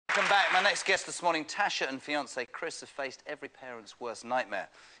back. My next guest this morning, Tasha and fiancé Chris, have faced every parent's worst nightmare.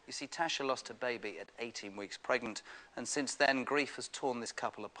 You see, Tasha lost her baby at 18 weeks pregnant, and since then, grief has torn this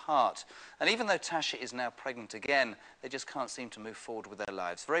couple apart. And even though Tasha is now pregnant again, they just can't seem to move forward with their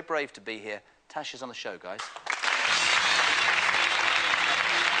lives. Very brave to be here. Tasha's on the show, guys.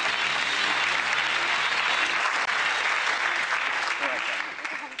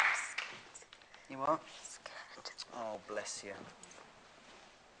 You what? Oh, bless you.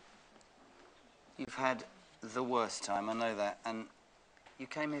 You've had the worst time, I know that, and you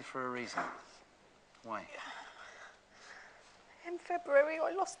came here for a reason. Why? In February,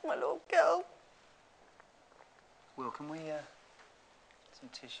 I lost my little girl. Will, can we, some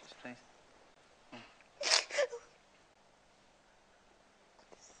tissues, please?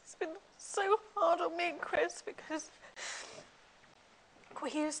 It's been so hard on me and Chris because we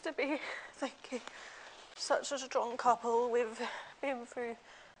used to be, such a strong couple. We've been through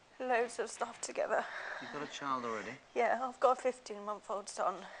loads of stuff together. You've got a child already? Yeah, I've got a 15-month-old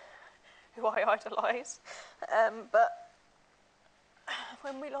son who I idolise. But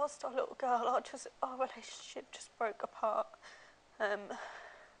when we lost our little girl, our relationship just broke apart. It's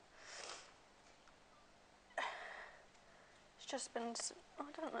just been, I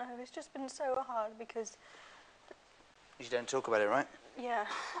don't know, it's just been so hard because... You don't talk about it, right? Yeah,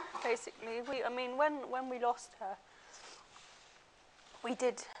 basically. When we lost her, we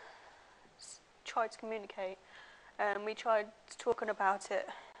did try to communicate. We tried talking about it,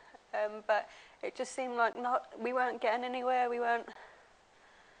 but it just seemed like we weren't getting anywhere. We weren't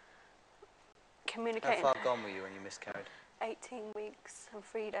communicating. How far gone were you when you miscarried? 18 weeks and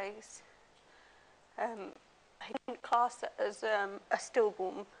 3 days. He didn't class it as a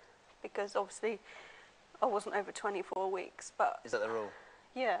stillborn because obviously I wasn't over 24 weeks. But is that the rule?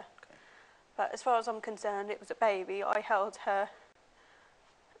 Yeah. Okay. But as far as I'm concerned, it was a baby. I held her.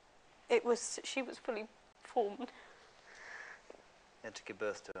 She was fully formed. You had to give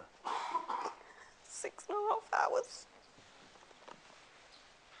birth to her? 6.5 hours.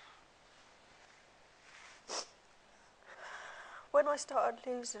 When I started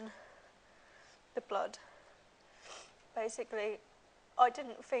losing the blood, basically, I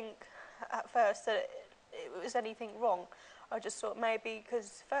didn't think at first that it was anything wrong. I just thought maybe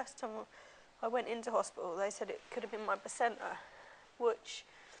because first time I went into hospital, they said it could have been my placenta, which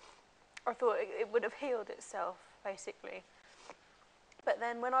I thought it would have healed itself, basically. But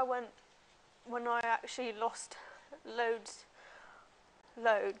then when I actually lost loads,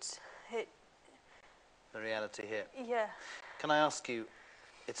 The reality hit. Yeah. Can I ask you,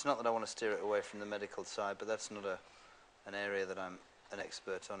 it's not that I want to steer it away from the medical side, but that's not an area that I'm an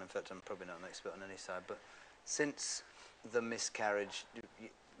expert on. In fact, I'm probably not an expert on any side. But since the miscarriage,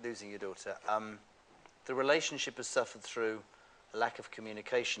 losing your daughter, the relationship has suffered through a lack of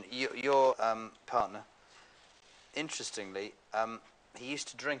communication. Your partner, interestingly, he used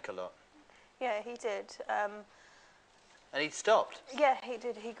to drink a lot. Yeah, he did. And he'd stopped? Yeah, he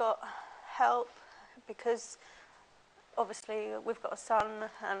did. He got help because obviously we've got a son,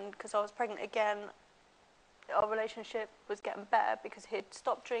 and because I was pregnant again, our relationship was getting better because he'd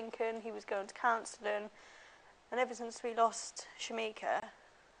stopped drinking, he was going to counselling, and ever since we lost Shamika,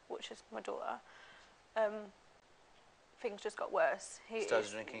 which is my daughter, things just got worse. He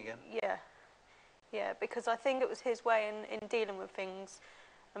started drinking again? Yeah, because I think it was his way in dealing with things.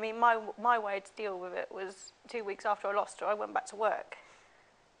 I mean, my way to deal with it was 2 weeks after I lost her, I went back to work,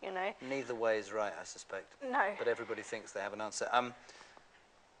 you know. Neither way is right, I suspect. No. But everybody thinks they have an answer.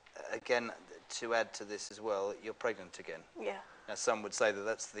 Again, to add to this as well, you're pregnant again. Yeah. Now, some would say that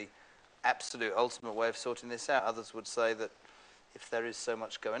that's the absolute ultimate way of sorting this out. Others would say that if there is so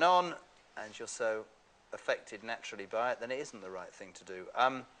much going on and you're so affected naturally by it, then it isn't the right thing to do.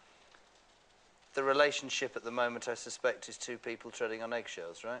 The relationship at the moment, I suspect, is two people treading on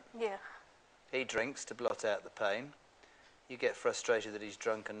eggshells, right? Yeah. He drinks to blot out the pain. You get frustrated that he's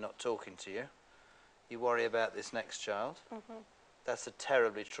drunk and not talking to you. You worry about this next child. Mm-hmm. That's a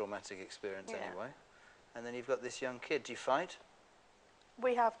terribly traumatic experience anyway. And then you've got this young kid. Do you fight?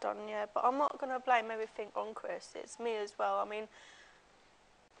 We have done, yeah, but I'm not going to blame everything on Chris. It's me as well. I mean,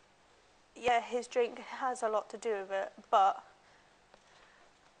 yeah, his drink has a lot to do with it, but...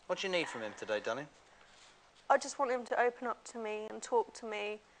 What do you need from him today, darling? I just want him to open up to me and talk to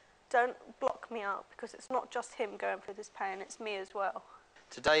me. Don't block me out, because it's not just him going through this pain, it's me as well.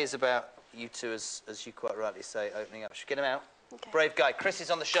 Today is about you two, as you quite rightly say, opening up. Should we get him out? Okay. Brave guy. Chris is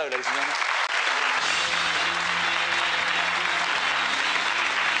on the show, ladies and gentlemen.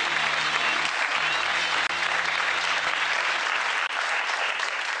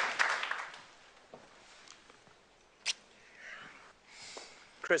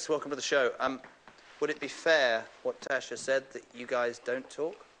 Chris, welcome to the show. Would it be fair, what Tasha said, that you guys don't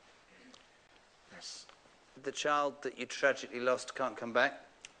talk? Yes. The child that you tragically lost can't come back,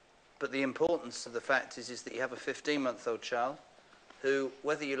 but the importance of the fact is that you have a 15-month-old child who,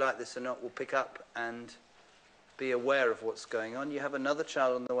 whether you like this or not, will pick up and be aware of what's going on. You have another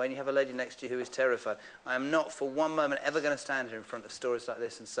child on the way, and you have a lady next to you who is terrified. I am not for one moment ever going to stand here in front of stories like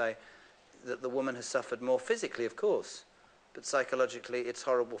this and say that the woman has suffered more physically, of course, but psychologically it's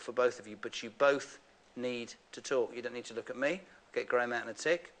horrible for both of you. But you both need to talk. You don't need to look at me, I'll get Graham out in a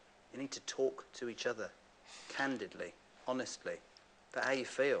tick. You need to talk to each other, candidly, honestly, about how you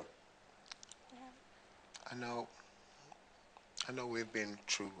feel. I know we've been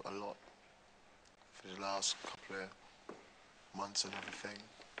through a lot for the last couple of months and everything,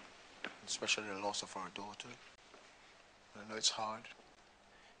 especially the loss of our daughter. I know it's hard.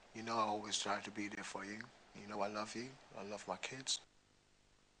 You know I always try to be there for you. You know I love you. I love my kids.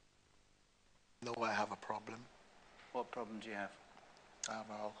 You know I have a problem. What problem do you have? I have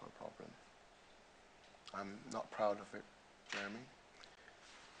an alcohol problem. I'm not proud of it, Jeremy.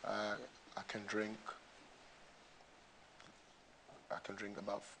 I can drink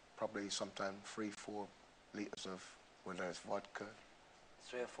about probably sometimes 3-4 liters of, whether it's vodka.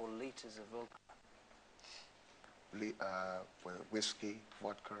 3 or 4 litres of vodka. Whiskey,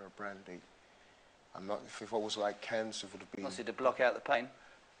 vodka, or brandy. I'm not. If it was like cans, it would have been. Mostly to block out the pain.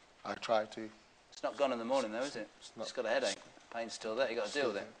 I try to. It's not gone in the morning, though, is it? It's not. Just got a headache. The pain's still there. You got to deal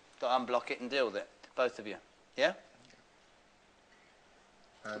with it. There. Got to unblock it and deal with it. Both of you. Yeah.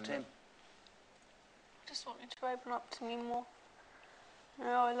 And, Tim. I just want you to open up to me more. You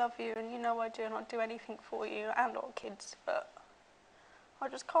know I love you, and you know I do, and I'd do anything for you and our kids, but I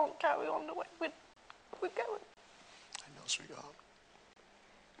just can't carry on the way we're going. I know, sweetheart.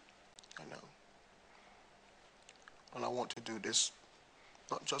 I know. And I want to do this,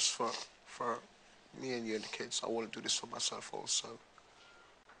 not just for me and you and the kids. I want to do this for myself also.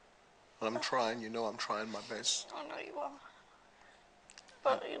 And I'm trying, you know, I'm trying my best. I know you are.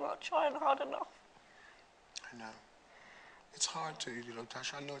 But you're not trying hard enough. I know. It's hard to, you know,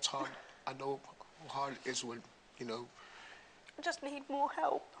 Tasha. I know it's hard. I know how hard it is when, you know. I just need more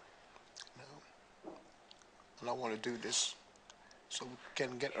help. No. And I want to do this so we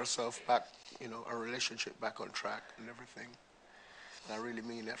can get ourselves back, you know, our relationship back on track and everything. And I really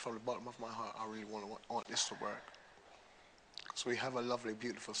mean that from the bottom of my heart. I really want this to work. So we have a lovely,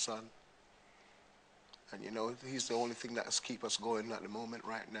 beautiful son. And, you know, he's the only thing that has keep us going at the moment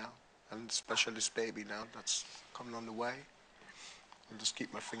right now. And especially this baby now that's coming on the way. I'll just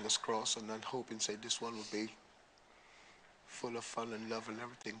keep my fingers crossed and then hope and say this one will be full of fun and love and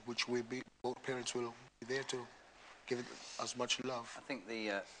everything, which both parents will be there to give it as much love. I think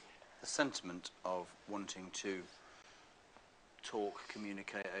the sentiment of wanting to talk,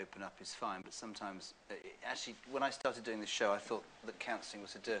 communicate, open up is fine, but sometimes, actually, when I started doing this show, I thought that counselling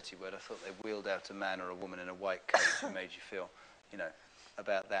was a dirty word. I thought they wheeled out a man or a woman in a white coat who made you feel, you know,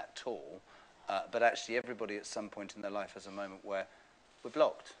 about that tall. But actually, everybody at some point in their life has a moment where we're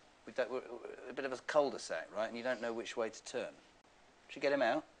blocked. We're a bit of a cul-de-sac, right? And you don't know which way to turn. Should we get him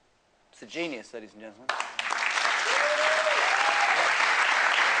out? It's a genius, ladies and gentlemen.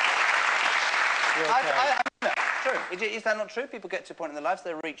 True. Is that not true? People get to a point in their lives,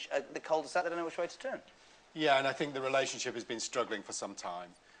 they reach the cul-de-sac, they don't know which way to turn. Yeah, and I think the relationship has been struggling for some time.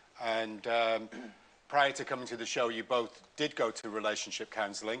 And prior to coming to the show, you both did go to relationship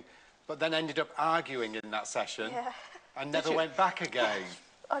counselling, but then ended up arguing in that session and never went back again.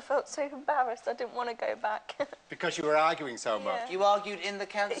 I felt so embarrassed. I didn't want to go back. Because you were arguing so much. You argued in the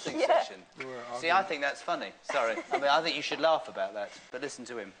counselling session? See, I think that's funny. Sorry. I mean, I think you should laugh about that, but listen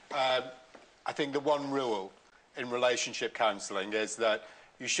to him. I think the one rule in relationship counselling is that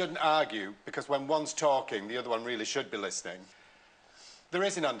you shouldn't argue, because when one's talking, the other one really should be listening. There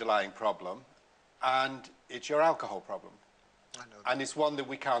is an underlying problem, and it's your alcohol problem. I know that. And it's one that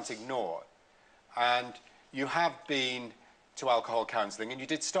we can't ignore. And you have been to alcohol counselling, and you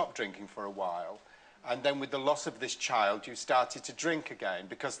did stop drinking for a while. And then with the loss of this child, you started to drink again,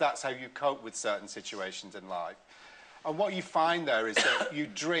 because that's how you cope with certain situations in life. And what you find there is that you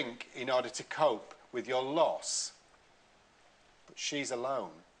drink in order to cope with your loss. But she's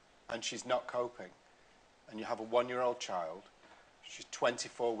alone, and she's not coping. And you have a 1-year-old child, she's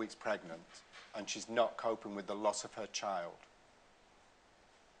 24 weeks pregnant, and she's not coping with the loss of her child.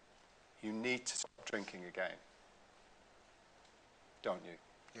 You need to stop drinking again. Don't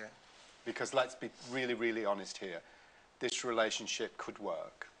you? Yeah. Because let's be really, really honest here. This relationship could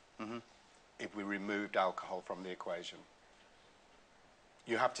work if we removed alcohol from the equation.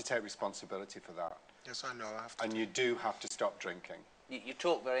 You have to take responsibility for that. Yes, I know. I have to. And you do have to stop drinking. you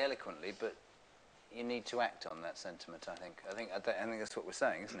talk very eloquently, but you need to act on that sentiment, I think. I think that's what we're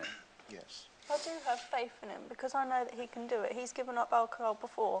saying, isn't it? Yes. I do have faith in him because I know that he can do it. He's given up alcohol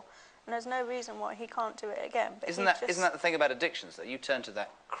before, and there's no reason why he can't do it again. But Isn't that the thing about addictions, that you turn to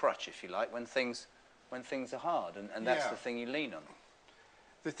that crutch, if you like, when things are hard, and that's the thing you lean on?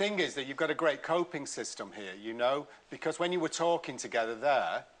 The thing is that you've got a great coping system here, you know, because when you were talking together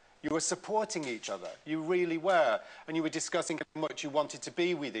there, you were supporting each other. You really were. And you were discussing how much you wanted to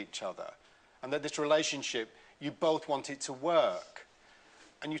be with each other. And that this relationship, you both wanted to work.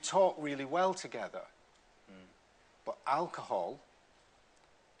 And you talk really well together. But alcohol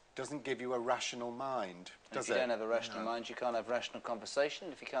doesn't give you a rational mind, does it? If you don't have a rational mind, you can't have rational conversation.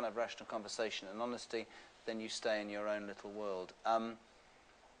 If you can't have rational conversation and honesty, then you stay in your own little world.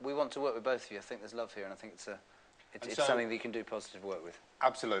 We want to work with both of you. I think there's love here, and I think it's something that you can do positive work with.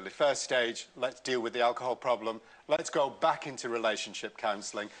 Absolutely. First stage, let's deal with the alcohol problem. Let's go back into relationship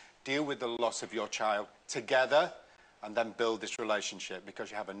counselling, deal with the loss of your child together, and then build this relationship,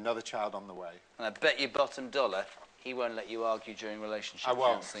 because you have another child on the way. And I bet you bottom dollar he won't let you argue during relationship I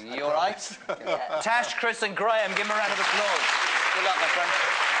won't. counselling. Are you all right? Yeah. Tash, Chris and Graham, give them a round of applause. Good luck, my friend.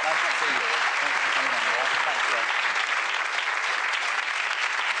 Nice to see you.